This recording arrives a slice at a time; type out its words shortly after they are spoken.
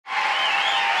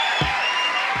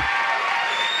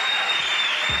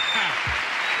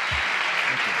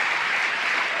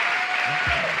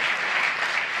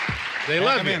They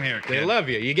love Come you. in here, kid. They love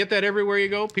you. You get that everywhere you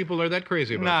go? People are that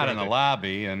crazy about Not you, in the aren't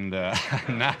lobby and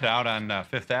not out on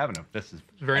Fifth Avenue. This is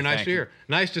they? Very nice thank to you. hear.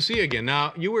 Nice to see you again.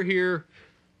 Now, you were here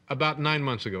about 9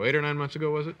 months ago. 8 or 9 months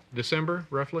ago, was it? December,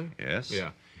 roughly? Yes.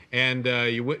 Yeah. And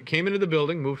you came into the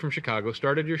building, moved from Chicago,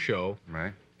 started your show.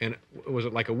 Right. And was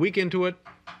it like a week into it,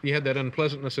 you had that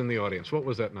unpleasantness in the audience? What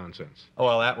was that nonsense? Oh,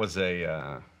 well, that was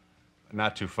a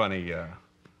not too funny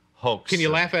hoax. Can you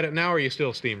laugh at it now, or are you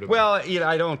still steamed about it? Well, you know,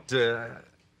 I don't.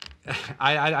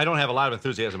 I don't have a lot of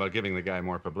enthusiasm about giving the guy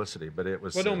more publicity, but it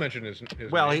was. Well, don't mention his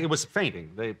Well, name. it was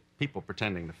fainting. People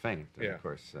pretending to faint. And Yeah. Of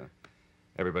course,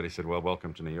 everybody said, "Well,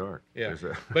 welcome to New York." Yeah.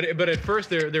 But at first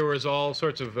there was all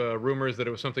sorts of rumors that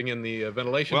it was something in the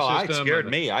ventilation Well, system. it scared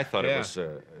me. I thought Yeah. it was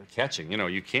catching. You know,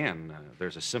 you can.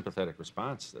 There's a sympathetic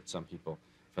response that some people,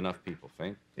 if enough people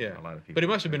faint. Yeah. A lot of people. But it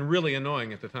must have been really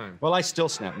annoying at the time. Well, I still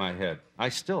snap my head. I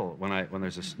still, when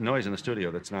there's a noise in the studio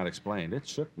that's not explained, it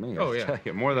shook me. Oh, I'll yeah. tell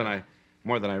you, more than I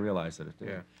realized that it did.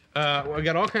 Yeah. Well, I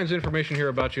got all kinds of information here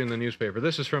about you in the newspaper.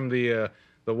 This is from the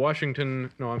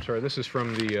Washington. No, I'm sorry. This is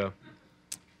from the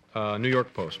New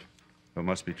York Post. It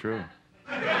must be true.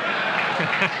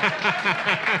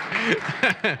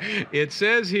 It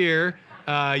says here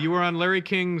you were on Larry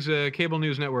King's cable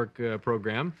news network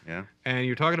program. Yeah. And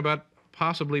you're talking about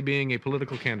possibly being a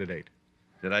political candidate.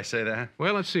 Did I say that?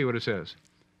 Well, let's see what it says.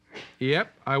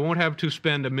 Yep, I won't have to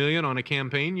spend $1 million on a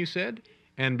campaign, you said,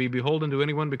 and be beholden to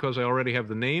anyone because I already have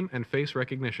the name and face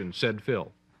recognition, said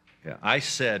Phil. Yeah. I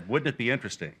said, wouldn't it be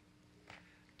interesting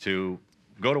to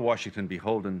go to Washington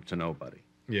beholden to nobody?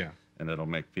 Yeah. And it'll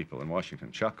make people in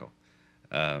Washington chuckle.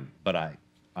 But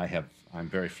I'm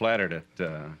very flattered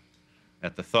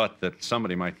at the thought that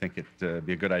somebody might think it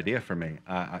be a good idea for me.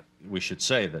 We should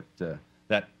say that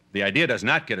that the idea does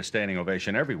not get a standing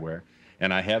ovation everywhere,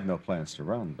 and I have no plans to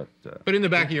run. But in the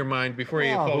back of your mind, before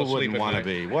you fall who asleep wouldn't at want to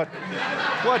night.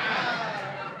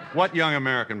 be? What young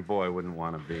American boy wouldn't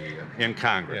want to be in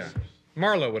Congress? Yeah.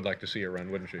 Marla would like to see you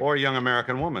run, wouldn't she? Or a young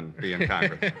American woman be in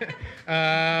Congress?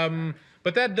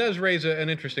 But that does raise an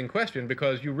interesting question,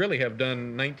 because you really have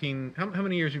done 19... How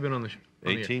many years have you been on the show?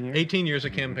 18 years. 18 years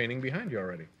of campaigning behind you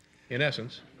already, in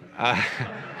essence.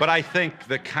 But I think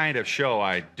the kind of show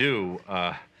I do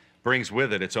brings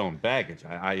with it its own baggage.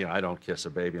 I don't kiss a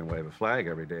baby and wave a flag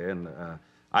every day, and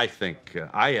I think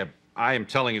I am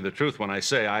telling you the truth when I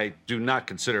say I do not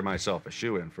consider myself a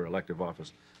shoo-in for elective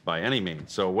office by any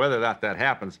means. So whether that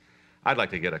happens, I'd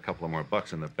like to get a couple of more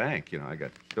bucks in the bank. You know, I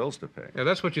got bills to pay. Yeah,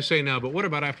 that's what you say now, but what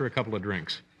about after a couple of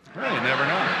drinks? Well, you never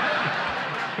know.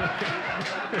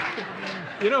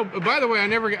 You know, by the way,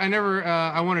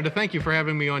 I wanted to thank you for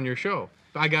having me on your show.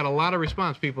 I got a lot of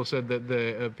response. People said that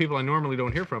the people I normally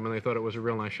don't hear from, and they thought it was a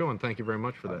real nice show, and thank you very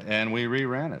much for that. And we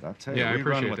reran it, I'll tell you. Yeah, I we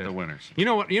appreciate run with that. the winners. You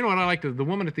know what I like? The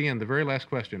woman at the end, the very last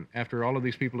question, after all of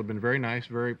these people have been very nice,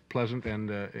 very pleasant,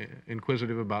 and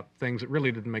inquisitive about things that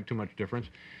really didn't make too much difference.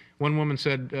 One woman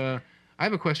said, I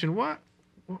have a question. Why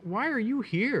are you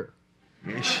here?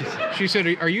 She said,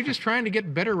 are you just trying to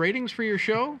get better ratings for your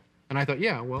show? And I thought,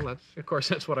 yeah, well, of course,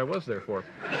 that's what I was there for.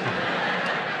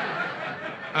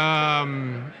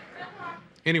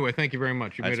 Anyway, thank you very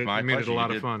much. You made it a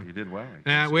lot of fun. You did well.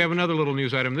 We have another little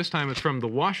news item. This time it's from the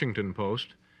Washington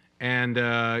Post, and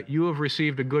you have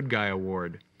received a Good Guy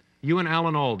Award. You and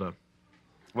Alan Alda.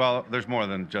 Well, there's more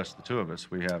than just the two of us.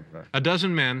 We have... A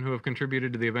dozen men who have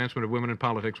contributed to the advancement of women in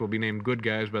politics will be named good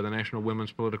guys by the National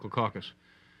Women's Political Caucus.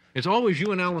 It's always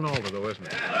you and Alan Alda, though, isn't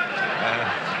it?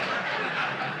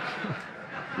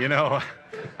 You know,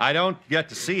 I don't get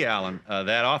to see Alan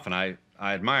that often. I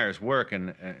admire his work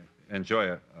and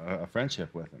enjoy a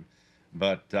friendship with him.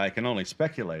 But I can only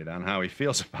speculate on how he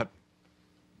feels about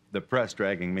the press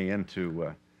dragging me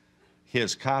into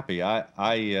his copy.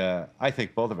 I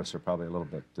think both of us are probably a little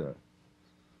bit,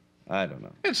 I don't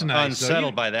know. It's nice,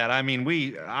 unsettled by that. I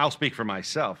mean, I'll speak for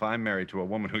myself. I'm married to a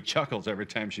woman who chuckles every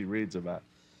time she reads about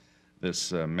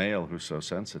this male who's so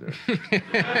sensitive.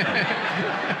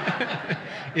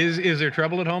 Is there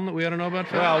trouble at home that we ought to know about,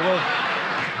 Phil? Well,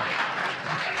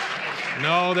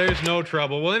 no, there's no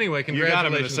trouble. Well, anyway, congratulations. You got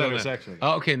him in the center on that. section.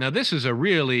 Okay, now this is a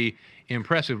really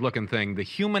impressive-looking thing, the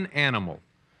human animal.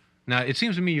 Now, it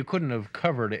seems to me you couldn't have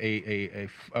covered a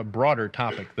broader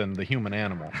topic than the human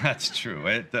animal. That's true.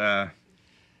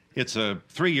 It's a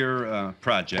 3-year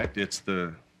project. It's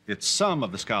some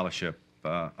of the scholarship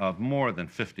of more than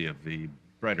 50 of the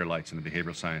brighter lights in the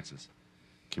behavioral sciences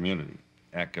community,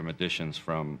 academicians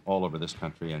from all over this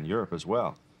country and Europe as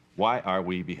well. Why are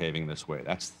we behaving this way?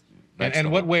 That's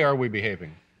and what way are we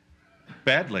behaving?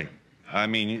 Badly. I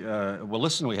mean, well,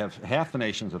 listen, we have half the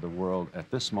nations of the world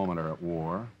at this moment are at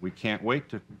war. We can't wait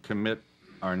to commit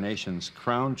our nation's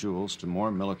crown jewels to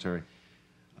more military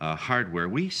hardware,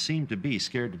 we seem to be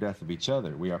scared to death of each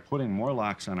other. We are putting more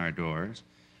locks on our doors.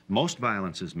 Most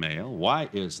violence is male. Why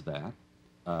is that?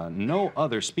 No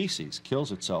other species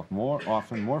kills itself more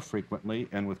often, more frequently,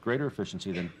 and with greater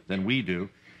efficiency than we do.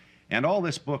 And all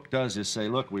this book does is say,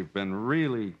 look, we've been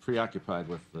really preoccupied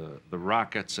with the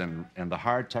rockets and the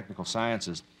hard technical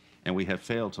sciences, and we have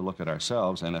failed to look at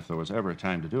ourselves, and if there was ever a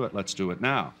time to do it, let's do it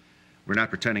now. We're not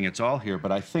pretending it's all here,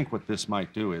 but I think what this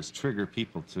might do is trigger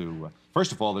people to,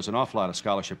 first of all, there's an awful lot of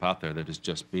scholarship out there that is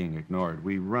just being ignored.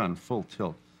 We run full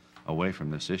tilt away from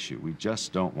this issue. We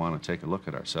just don't want to take a look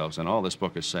at ourselves, and all this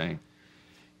book is saying,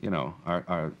 you know,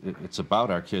 it's about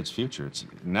our kids' future. It's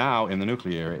now, in the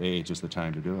nuclear age, is the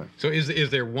time to do it. So is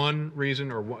there one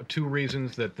reason or two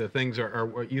reasons that the things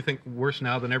are you think worse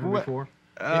now than ever before?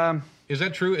 Is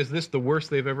that true? Is this the worst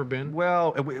they've ever been?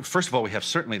 Well, first of all, we have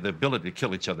certainly the ability to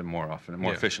kill each other more often and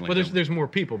more efficiently. Well, there's more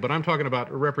people, but I'm talking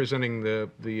about representing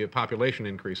the population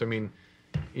increase. I mean,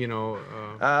 you know,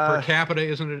 per capita,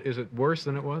 isn't it? Is it worse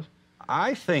than it was?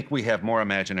 I think we have more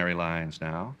imaginary lines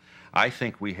now. I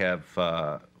think we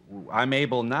have. I'm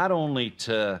able not only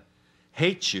to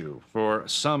hate you for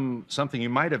something you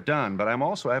might have done, but I'm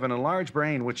also have an enlarged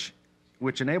brain which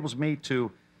enables me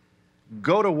to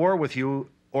go to war with you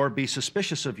or be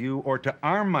suspicious of you or to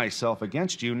arm myself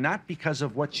against you, not because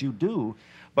of what you do,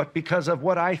 but because of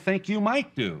what I think you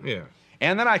might do. Yeah.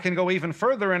 And then I can go even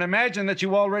further and imagine that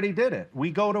you already did it.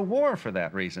 We go to war for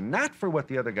that reason, not for what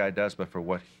the other guy does, but for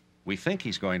what we think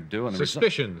he's going to do. And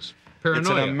Suspicions, paranoia. It's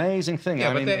an amazing thing. Yeah,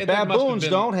 I mean, baboons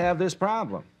don't have this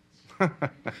problem.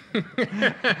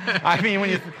 I mean,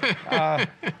 when you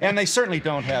and they certainly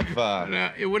don't have.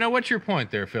 Now, what's your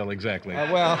point there, Phil? Exactly.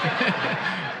 Well,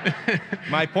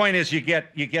 my point is, you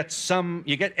get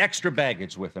extra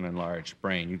baggage with an enlarged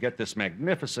brain. You get this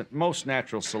magnificent, most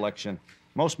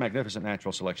magnificent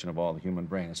natural selection of all the human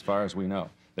brain, as far as we know.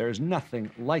 There is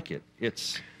nothing like it.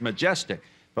 It's majestic.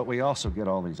 But we also get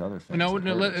all these other things. No,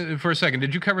 for a second,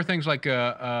 did you cover things like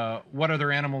what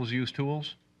other animals use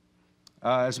tools?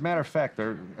 As a matter of fact,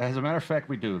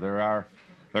 we do. There are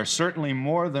certainly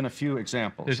more than a few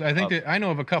examples. I think I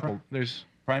know of a couple. There's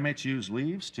primates use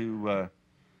leaves to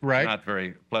right. Not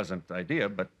very pleasant idea,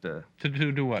 but to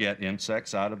do what? Get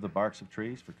insects out of the barks of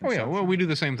trees for Oh consumption. yeah, well we do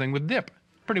the same thing with dip.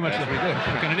 Pretty much what we do.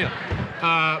 Kind of deal.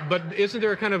 But isn't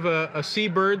there a kind of a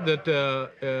seabird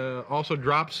that also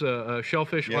drops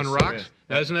shellfish on rocks?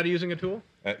 Isn't that using a tool?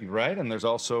 Right, and there's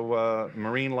also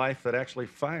marine life that actually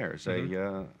fires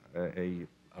a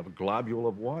globule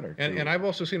of water. And I've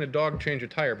also seen a dog change a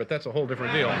tire, but that's a whole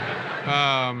different deal.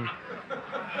 I'm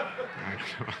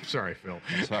sorry, Phil.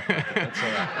 That's all right. That's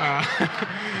all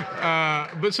right.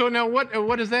 But so now,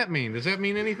 what does that mean? Does that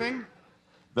mean anything?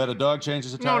 That a dog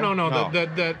changes a tire? No.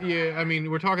 Yeah, I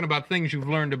mean, we're talking about things you've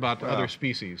learned about other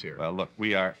species here. Well, look,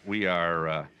 we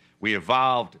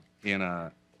evolved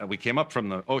we came up from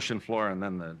the ocean floor, and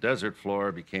then the desert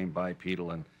floor became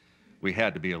bipedal, and we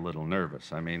had to be a little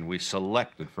nervous. I mean, we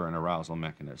selected for an arousal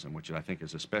mechanism, which I think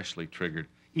is especially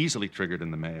easily triggered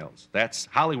in the males.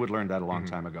 Hollywood learned that a long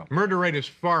time ago. Murder rate is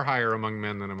far higher among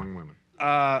men than among women.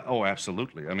 Oh,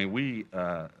 absolutely. I mean,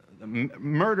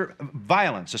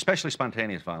 violence, especially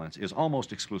spontaneous violence, is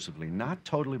almost exclusively, not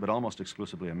totally, but almost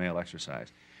exclusively a male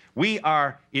exercise. It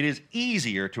is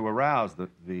easier to arouse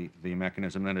the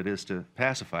mechanism than it is to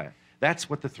pacify it.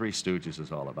 That's what the Three Stooges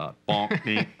is all about. Bonk,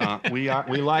 ding, we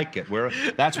like it.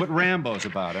 That's what Rambo's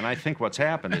about. And I think what's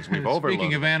happened is we've overloaded.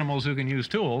 Speaking of animals who can use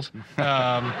tools,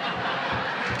 hold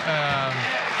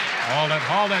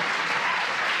it.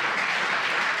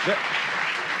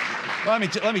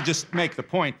 Let me just make the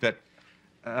point that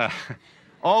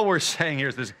all we're saying here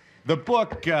is this: the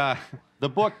book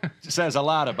says a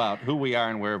lot about who we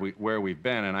are and where we've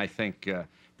been, and I think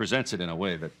presents it in a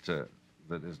way that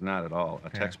is not at all a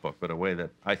textbook, but a way that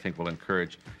I think will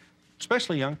encourage,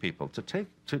 especially young people, to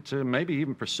maybe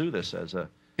even pursue this as a.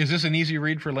 Is this an easy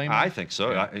read for laymen? I think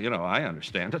so. Yeah. I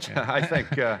understand it. Yeah. I think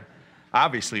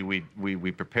obviously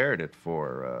we prepared it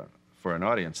for an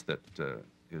audience that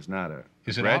is not a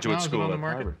graduate school on the at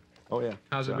market? Harvard. Oh yeah.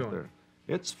 How's it doing? There.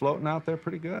 It's floating out there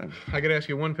pretty good. I could ask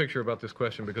you one picture about this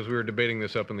question because we were debating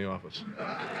this up in the office.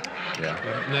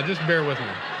 Yeah. Now just bear with me.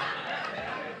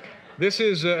 This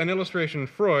is an illustration.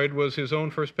 Freud was his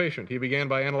own first patient. He began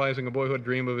by analyzing a boyhood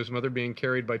dream of his mother being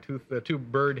carried by two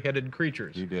bird-headed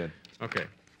creatures. You did. Okay.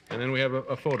 And then we have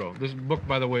a photo. This book,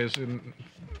 by the way, is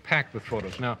packed with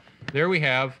photos. Now, there we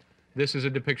have, this is a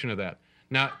depiction of that.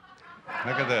 Now,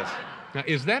 look at this. Now,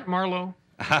 is that Marlowe?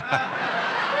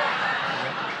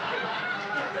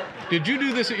 Did you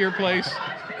do this at your place?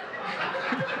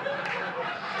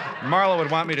 Marlo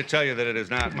would want me to tell you that it is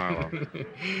not, Marlo.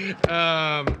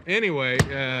 Anyway,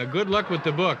 good luck with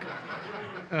the book.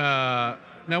 Now,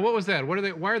 what was that?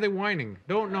 Why are they whining?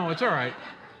 Don't know. It's all right.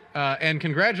 And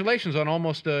congratulations on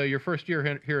almost your first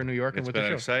year here in New York and with the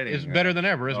show. It's been exciting. It's better than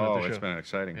ever, isn't it? Oh, it's been an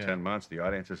exciting 10 months. The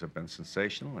audiences have been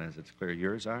sensational, as it's clear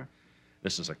yours are.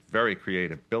 This is a very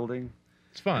creative building.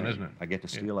 It's fun, isn't it? I get to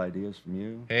steal ideas from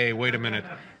you. Hey, wait a minute.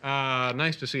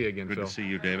 Nice to see you again, Good Phil. to see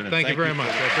you, David. Thank you very much.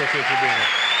 I appreciate you being here.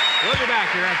 We'll be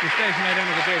back here after station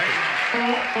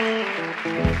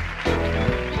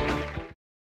identification.